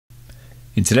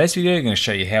In today's video, I'm going to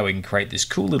show you how we can create this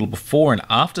cool little before and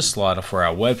after slider for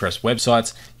our WordPress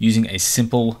websites using a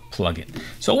simple plugin.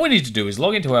 So all we need to do is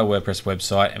log into our WordPress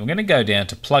website, and we're going to go down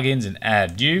to plugins and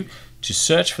add new to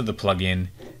search for the plugin,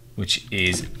 which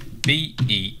is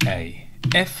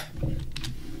BEAF.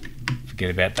 Forget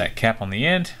about that cap on the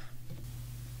end.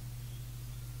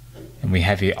 And we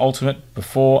have here Ultimate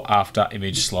Before, After,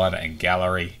 Image, Slider, and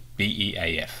Gallery,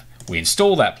 BEAF. We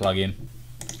install that plugin,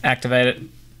 activate it,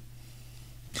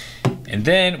 and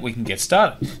then we can get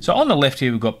started. So on the left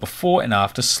here, we've got before and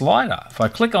after slider. If I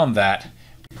click on that,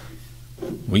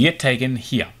 we get taken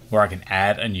here where I can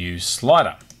add a new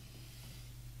slider.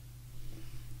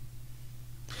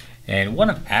 And when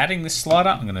I'm adding this slider,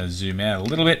 I'm going to zoom out a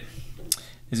little bit.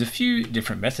 There's a few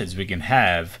different methods we can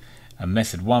have. A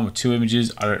method 1 with 2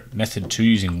 images, method 2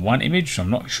 using 1 image. So I'm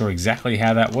not sure exactly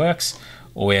how that works.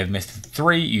 Or we have method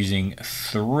 3 using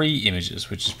 3 images,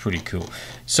 which is pretty cool.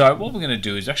 So what we're going to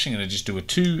do is actually going to just do a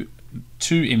two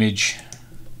image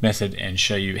method and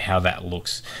show you how that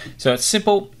looks. So it's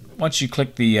simple. Once you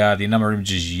click the number of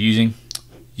images you're using,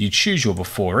 you choose your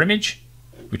before image,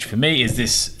 which for me is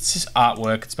this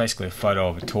artwork. It's basically a photo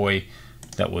of a toy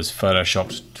that was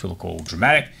photoshopped to look all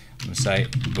dramatic. I'm going to say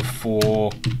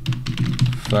before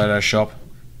Photoshop,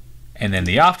 and then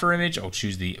the after image, I'll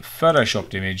choose the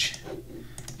photoshopped image.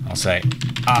 I'll say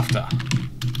after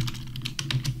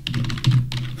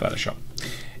Photoshop.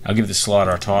 I'll give the slider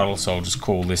a title, so I'll just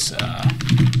call this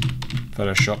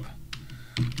Photoshop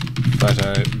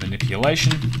Photo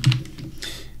Manipulation.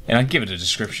 And I'll give it a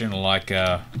description like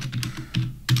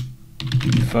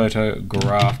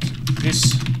photographed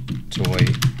this toy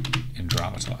and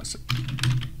dramatized it.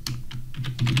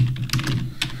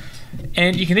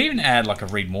 And you can even add like a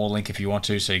read more link if you want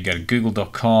to. So you go to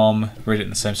google.com, read it in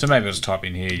the same. So maybe I'll just type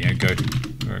in here, go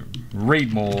to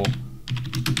read more,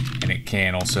 and it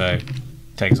can also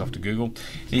take us off to Google.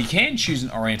 And you can choose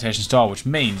an orientation style, which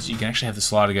means you can actually have the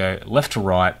slider go left to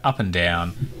right, up and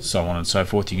down, so on and so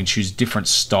forth. You can choose different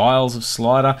styles of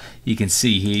slider. You can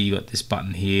see here, you got this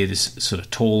button here, this sort of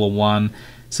taller one.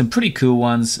 Some pretty cool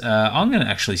ones. I'm going to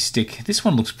actually stick, this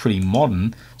one looks pretty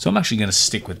modern, so I'm actually going to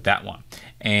stick with that one.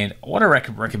 And what I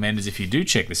recommend is if you do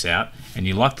check this out and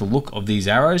you like the look of these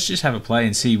arrows, just have a play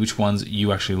and see which ones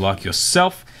you actually like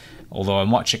yourself. Although I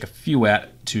might check a few out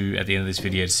at the end of this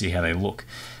video to see how they look.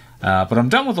 But I'm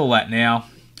done with all that now,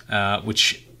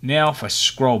 which now if I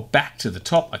scroll back to the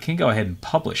top, I can go ahead and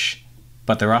publish.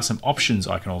 But there are some options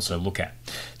I can also look at.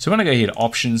 So when I go here to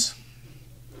options,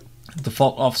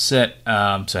 default offset,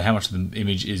 so how much of the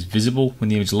image is visible when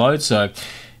the image loads. So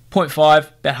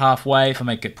 0.5, about halfway. If I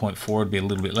make it 0.4, it'd be a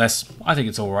little bit less. I think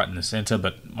it's all right in the center,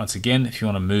 but once again, if you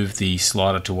want to move the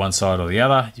slider to one side or the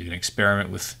other, you can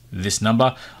experiment with this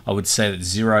number. I would say that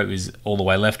 0 is all the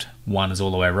way left, 1 is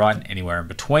all the way right, and anywhere in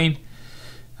between.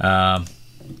 You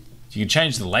can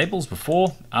change the labels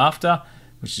before, after,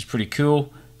 which is pretty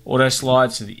cool. Auto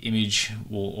slide, so the image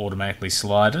will automatically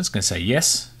slide, and it's going to say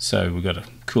yes. So we've got a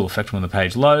cool effect when the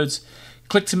page loads.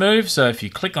 Click to move, so if you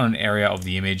click on an area of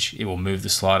the image, it will move the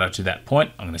slider to that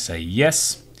point. I'm going to say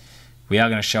yes. We are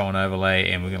going to show an overlay,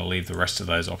 and we're going to leave the rest of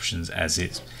those options as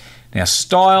is. Now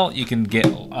style, you can get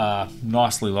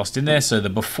nicely lost in there. So the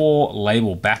before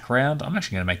label background, I'm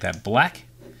actually going to make that black.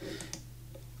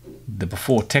 The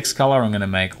before text color, I'm going to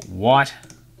make white.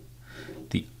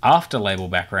 The after label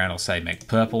background, I'll say make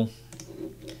purple.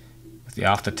 With the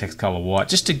after text color white,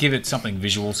 just to give it something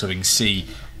visual so we can see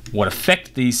what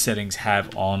effect these settings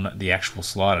have on the actual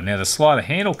slider. Now the slider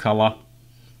handle color,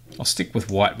 I'll stick with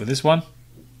white with this one.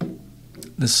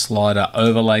 The slider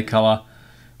overlay color,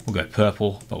 we'll go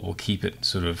purple, but we'll keep it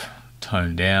sort of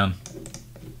toned down.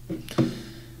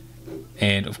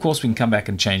 And of course we can come back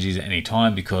and change these at any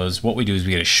time, because what we do is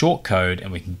we get a short code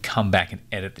and we can come back and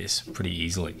edit this pretty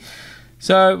easily.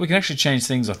 So we can actually change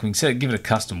things, like we can give it a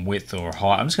custom width or a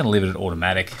height. I'm just going to leave it at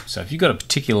automatic. So if you've got a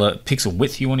particular pixel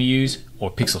width you want to use,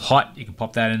 or pixel height, you can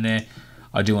pop that in there.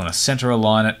 I do want to center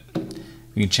align it.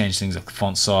 We can change things like the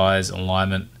font size,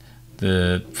 alignment,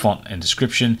 the font and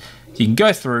description. You can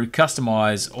go through,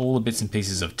 customize all the bits and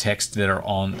pieces of text that are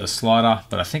on the slider,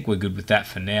 but I think we're good with that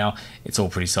for now. It's all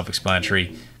pretty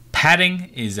self-explanatory. Padding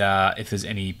is if there's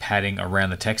any padding around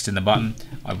the text in the button.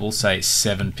 I will say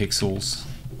 7 pixels.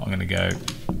 I'm going to go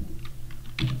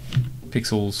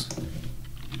pixels.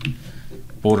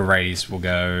 Border radius will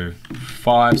go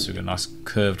 5, so we've got nice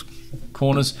curved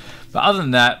corners. But other than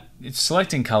that, it's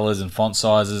selecting colors and font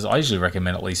sizes. I usually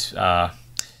recommend at least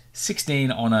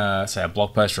 16 on a, say, a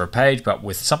blog post or a page, but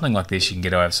with something like this, you can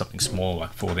get away with something smaller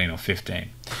like 14 or 15.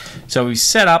 So we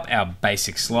set up our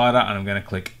basic slider, and I'm going to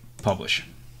click publish.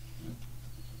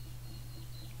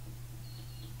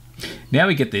 Now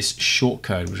we get this short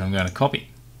code, which I'm going to copy.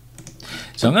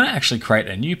 So I'm going to actually create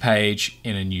a new page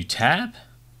in a new tab.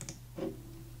 I'm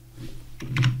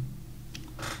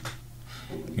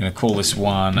going to call this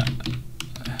one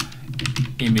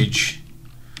image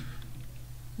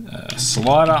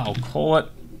slider. I'll call it.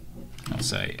 I'll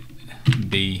say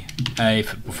BA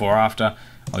for before or after.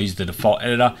 I'll use the default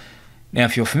editor. Now,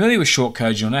 if you're familiar with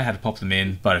shortcodes, you'll know how to pop them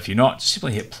in, but if you're not,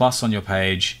 simply hit plus on your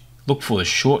page, look for the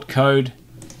shortcode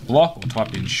block, or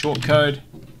type in shortcode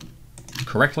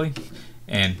correctly,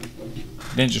 and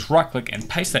then just right click and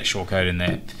paste that shortcode in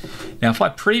there. Now, if I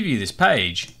preview this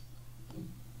page,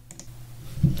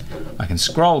 I can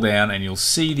scroll down and you'll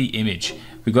see the image.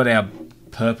 We've got our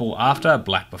purple after,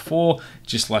 black before,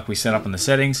 just like we set up in the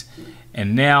settings.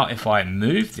 And now if I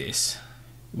move this,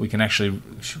 we can actually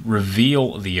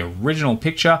reveal the original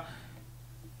picture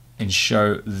and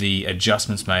show the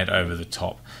adjustments made over the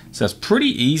top. So it's pretty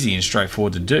easy and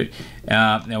straightforward to do.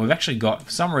 Now we've actually got,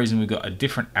 for some reason, we've got a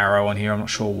different arrow on here. I'm not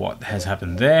sure what has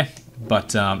happened there,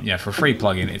 but yeah, for a free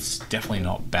plugin, it's definitely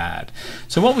not bad.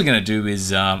 So what we're going to do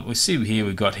is, we see here,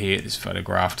 we've got here this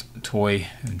photographed toy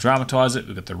and dramatize it.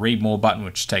 We've got the read more button,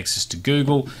 which takes us to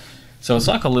Google. So it's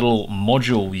like a little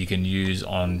module you can use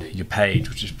on your page,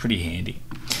 which is pretty handy.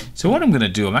 So what I'm going to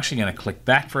do, I'm actually going to click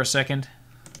back for a second,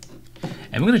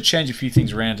 and we're going to change a few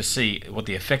things around to see what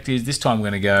the effect is. This time I'm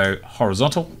going to go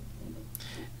horizontal.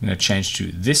 I'm going to change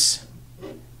to this,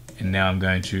 and now I'm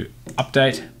going to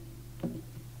update,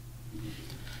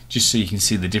 just so you can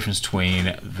see the difference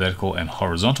between vertical and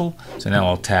horizontal. So now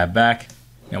I'll tab back.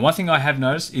 Now one thing I have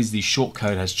noticed is the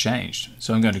shortcode has changed.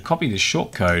 So I'm going to copy this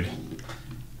shortcode,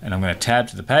 and I'm going to tab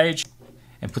to the page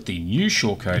and put the new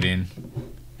shortcode in,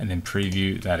 and then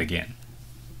preview that again.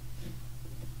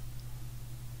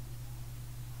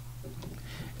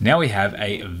 Now we have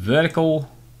a vertical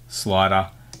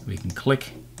slider. We can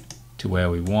click to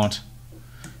where we want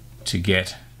to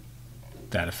get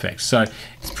that effect. So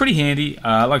it's pretty handy.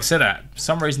 Like I said, for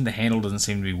some reason the handle doesn't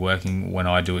seem to be working when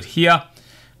I do it here,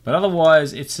 but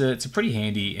otherwise it's a pretty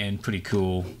handy and pretty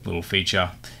cool little feature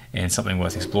and something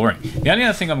worth exploring. The only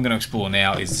other thing I'm going to explore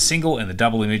now is the single and the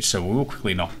double image, so we will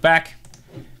quickly knock back.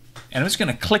 And I'm just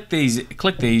going to click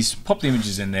these, pop the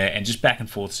images in there, and just back and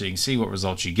forth so you can see what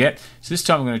results you get. So this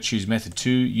time I'm going to choose method 2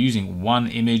 using one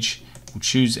image. We'll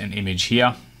choose an image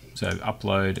here. So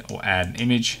upload or add an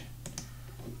image,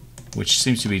 which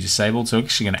seems to be disabled. So we're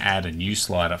actually going to add a new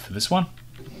slider for this one.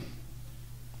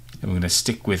 And we're going to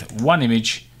stick with one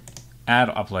image, add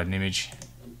or upload an image.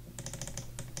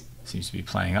 Seems to be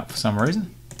playing up for some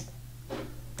reason.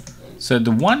 So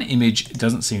the one image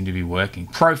doesn't seem to be working.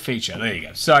 Pro feature, there you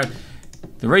go. So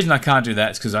the reason I can't do that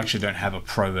is because I actually don't have a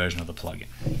pro version of the plugin.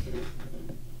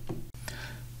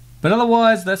 But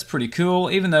otherwise, that's pretty cool.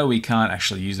 Even though we can't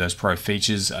actually use those pro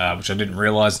features, which I didn't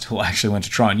realize until I actually went to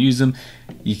try and use them,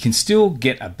 you can still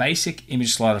get a basic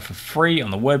image slider for free on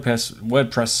the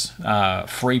WordPress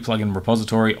free plugin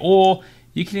repository, or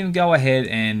you can even go ahead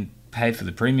and pay for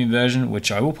the premium version,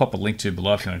 which I will pop a link to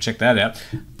below if you want to check that out.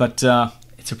 But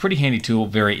it's a pretty handy tool,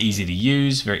 very easy to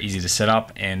use, very easy to set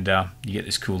up, and you get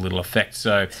this cool little effect.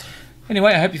 So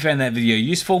anyway, I hope you found that video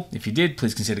useful. If you did,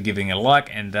 please consider giving it a like,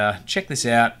 and check this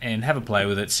out and have a play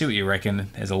with it, see what you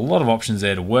reckon. There's a lot of options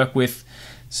there to work with.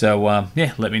 So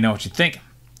yeah, let me know what you think.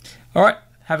 All right,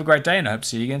 have a great day, and I hope to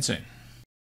see you again soon.